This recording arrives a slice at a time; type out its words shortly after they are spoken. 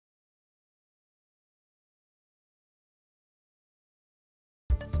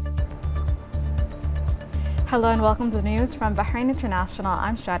Hello and welcome to the news from Bahrain International.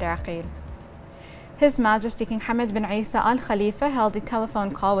 I'm Shadi Aqil. His Majesty King Hamad bin Isa Al Khalifa held a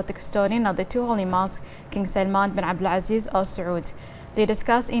telephone call with the custodian of the two holy mosques, King Salman bin Abdulaziz Al Saud. They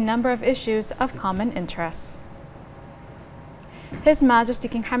discussed a number of issues of common interest. His Majesty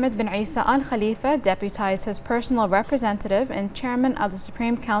King Hamad bin Isa Al Khalifa deputized his personal representative and chairman of the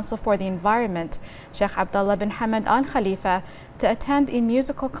Supreme Council for the Environment, Sheikh Abdullah bin Hamad Al Khalifa, to attend a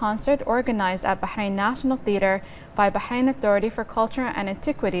musical concert organized at Bahrain National Theatre by Bahrain Authority for Culture and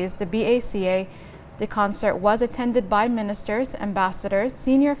Antiquities, the BACA. The concert was attended by ministers, ambassadors,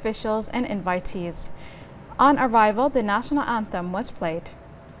 senior officials, and invitees. On arrival, the national anthem was played.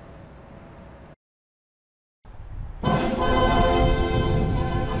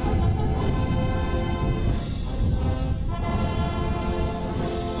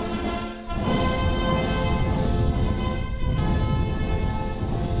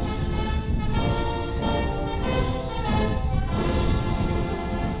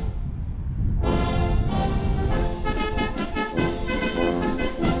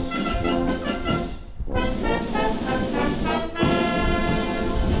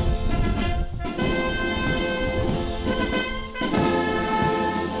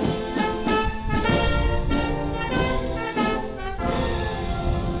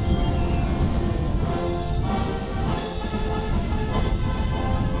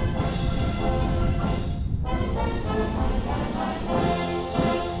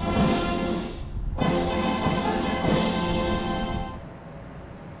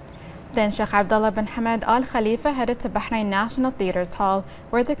 Then Sheikh Abdullah bin Hamad Al Khalifa headed to Bahrain National Theatre's hall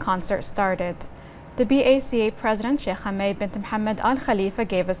where the concert started. The BACA President Sheikh Hamad bin Mohammed Al Khalifa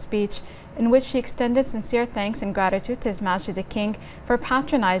gave a speech in which she extended sincere thanks and gratitude to His Majesty the King for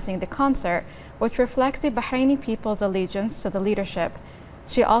patronizing the concert, which reflects the Bahraini people's allegiance to the leadership.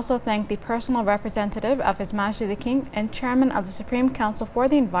 She also thanked the personal representative of His Majesty the King and chairman of the Supreme Council for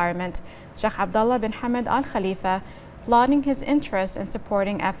the Environment, Sheikh Abdullah bin Hamad Al Khalifa, lauding his interest in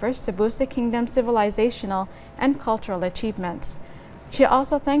supporting efforts to boost the kingdom's civilizational and cultural achievements. She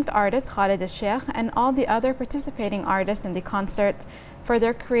also thanked artist Khalid al-Sheikh and all the other participating artists in the concert for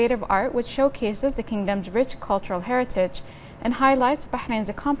their creative art, which showcases the kingdom's rich cultural heritage and highlights Bahrain's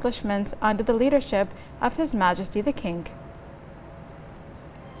accomplishments under the leadership of His Majesty the King.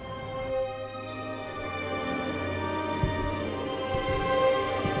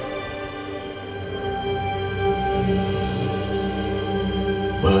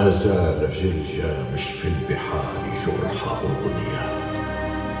 ما زال جلجامش في البحار جرح أغنية،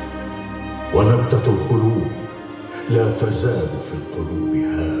 ونبتة الخلود لا تزال في القلوب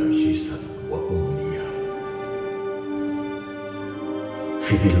هاجسا وأمنية.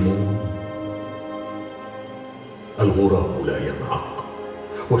 في ذي الموم الغراب لا ينعق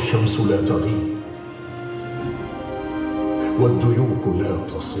والشمس لا تغيب والديوك لا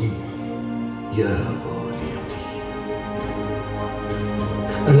تصيح يا غاليتي.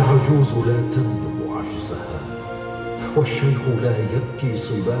 العجوز لا تندب عجزها والشيخ لا يبكي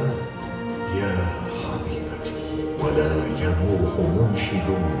صباه يا حبيبتي، ولا ينوح منشد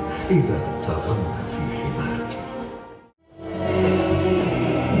إذا تغنى في حماك.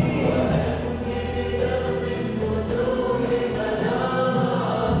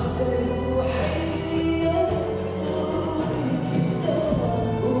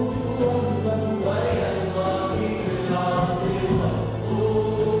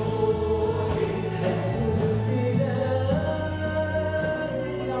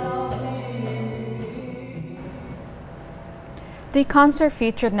 The concert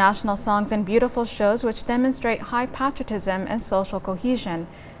featured national songs and beautiful shows which demonstrate high patriotism and social cohesion.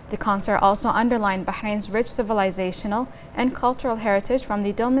 The concert also underlined Bahrain's rich civilizational and cultural heritage from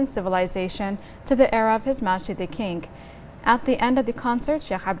the Dilmun civilization to the era of His Majesty the King. At the end of the concert,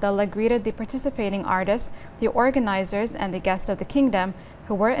 Sheikh Abdullah greeted the participating artists, the organizers, and the guests of the kingdom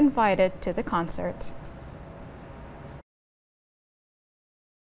who were invited to the concert.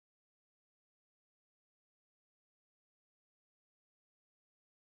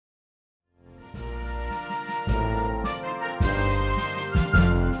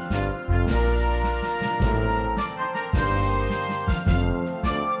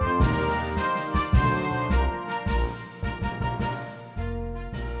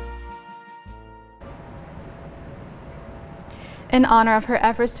 In honor of her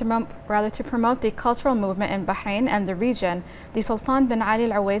efforts to promote the cultural movement in Bahrain and the region, the Sultan bin Ali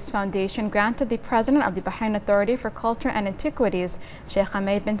Al Uwais Foundation granted the President of the Bahrain Authority for Culture and Antiquities, Sheikh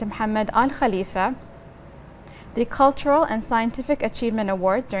Hamad bin Mohammed Al Khalifa, the Cultural and Scientific Achievement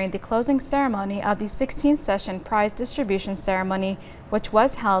Award during the closing ceremony of the 16th Session Prize Distribution Ceremony, which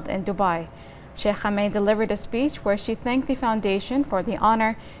was held in Dubai. Sheikh Hamad delivered a speech where she thanked the foundation for the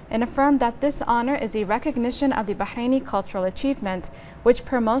honor and affirmed that this honor is a recognition of the Bahraini cultural achievement, which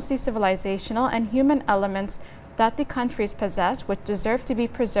promotes the civilizational and human elements that the countries possess, which deserve to be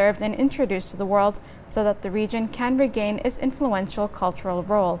preserved and introduced to the world so that the region can regain its influential cultural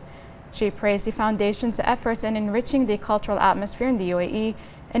role. She praised the foundation's efforts in enriching the cultural atmosphere in the UAE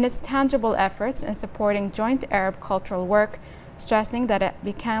and its tangible efforts in supporting joint Arab cultural work, stressing that it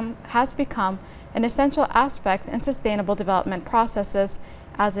has become an essential aspect in sustainable development processes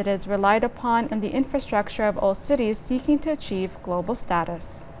as it is relied upon in the infrastructure of all cities seeking to achieve global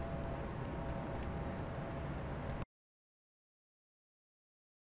status.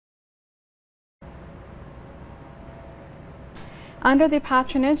 Under the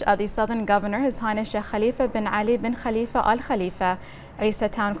patronage of the Southern Governor, His Highness Sheikh Khalifa bin Ali bin Khalifa Al Khalifa, Isa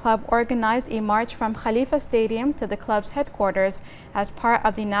Town Club organized a march from Khalifa Stadium to the club's headquarters as part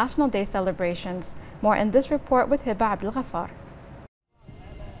of the National Day celebrations. More in this report with Hiba Abdul Ghaffar.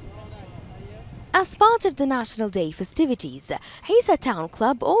 As part of the National Day festivities, Isa Town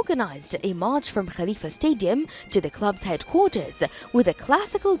Club organized a march from Khalifa Stadium to the club's headquarters with a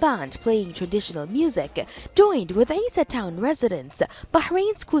classical band playing traditional music, joined with Isa Town residents,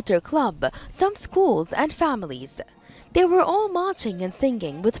 Bahrain Scooter Club, some schools and families. They were all marching and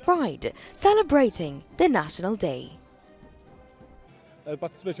singing with pride, celebrating the National Day.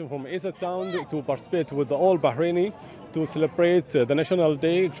 Participation from Isa Town to participate with all Bahraini to celebrate the National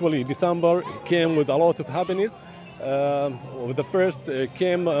Day. Actually, December came with a lot of happiness. The first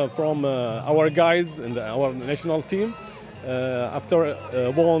came from our guys in our national team after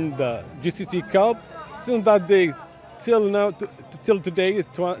won the GCC Cup. Since that day till now, till today,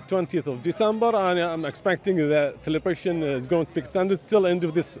 20th of December, and I'm expecting the celebration is going to be extended till end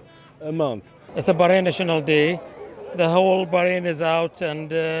of this month. It's a Bahrain National Day. The whole Bahrain is out, and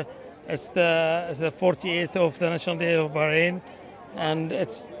it's the 48th of the National Day of Bahrain, and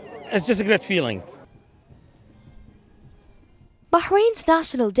it's just a great feeling. Bahrain's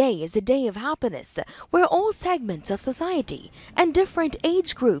National Day is a day of happiness where all segments of society and different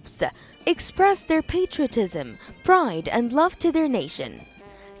age groups express their patriotism, pride, and love to their nation.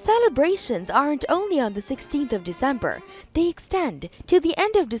 Celebrations aren't only on the 16th of December, they extend to the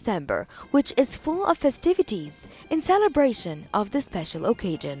end of December, which is full of festivities in celebration of the special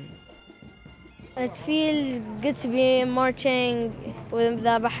occasion. It feels good to be marching with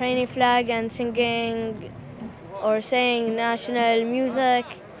the Bahraini flag and singing or saying national music.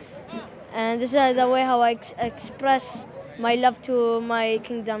 And this is the way how I express my love to my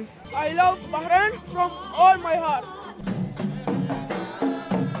kingdom. I love Bahrain from all my heart.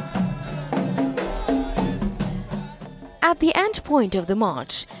 At the end point of the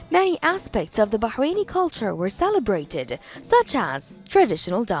march, many aspects of the Bahraini culture were celebrated, such as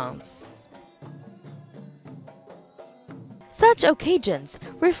traditional dance. Such occasions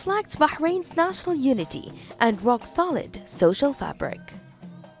reflect Bahrain's national unity and rock-solid social fabric.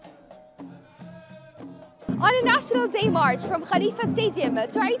 On a National Day march from Khalifa Stadium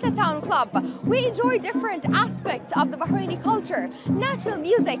to Isa Town Club, we enjoy different aspects of the Bahraini culture, national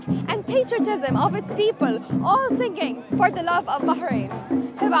music and patriotism of its people, all singing for the love of Bahrain.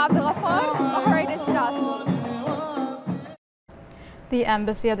 Hiba Abdul Ghaffar, Bahrain International. The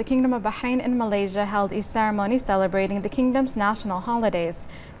Embassy of the Kingdom of Bahrain in Malaysia held a ceremony celebrating the kingdom's national holidays.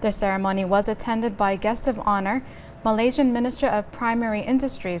 The ceremony was attended by guest of honor, Malaysian Minister of Primary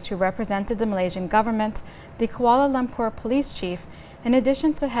Industries, who represented the Malaysian government, the Kuala Lumpur Police Chief, in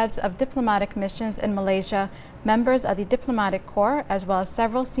addition to heads of diplomatic missions in Malaysia, members of the diplomatic corps, as well as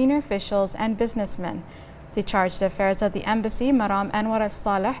several senior officials and businessmen. The charge d'affaires of the embassy, Maram Anwar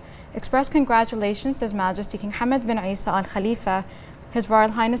al-Saleh, expressed congratulations to His Majesty King Hamad bin Isa Al Khalifa, His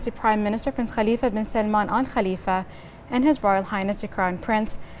Royal Highness the Prime Minister Prince Khalifa bin Salman Al Khalifa, and His Royal Highness the Crown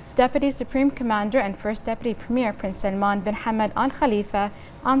Prince, Deputy Supreme Commander and First Deputy Premier Prince Salman bin Hamad Al Khalifa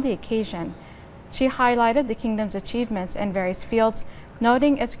on the occasion. She highlighted the kingdom's achievements in various fields,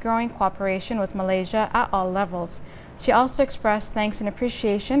 noting its growing cooperation with Malaysia at all levels. She also expressed thanks and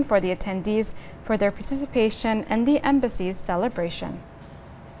appreciation for the attendees for their participation in the embassy's celebration.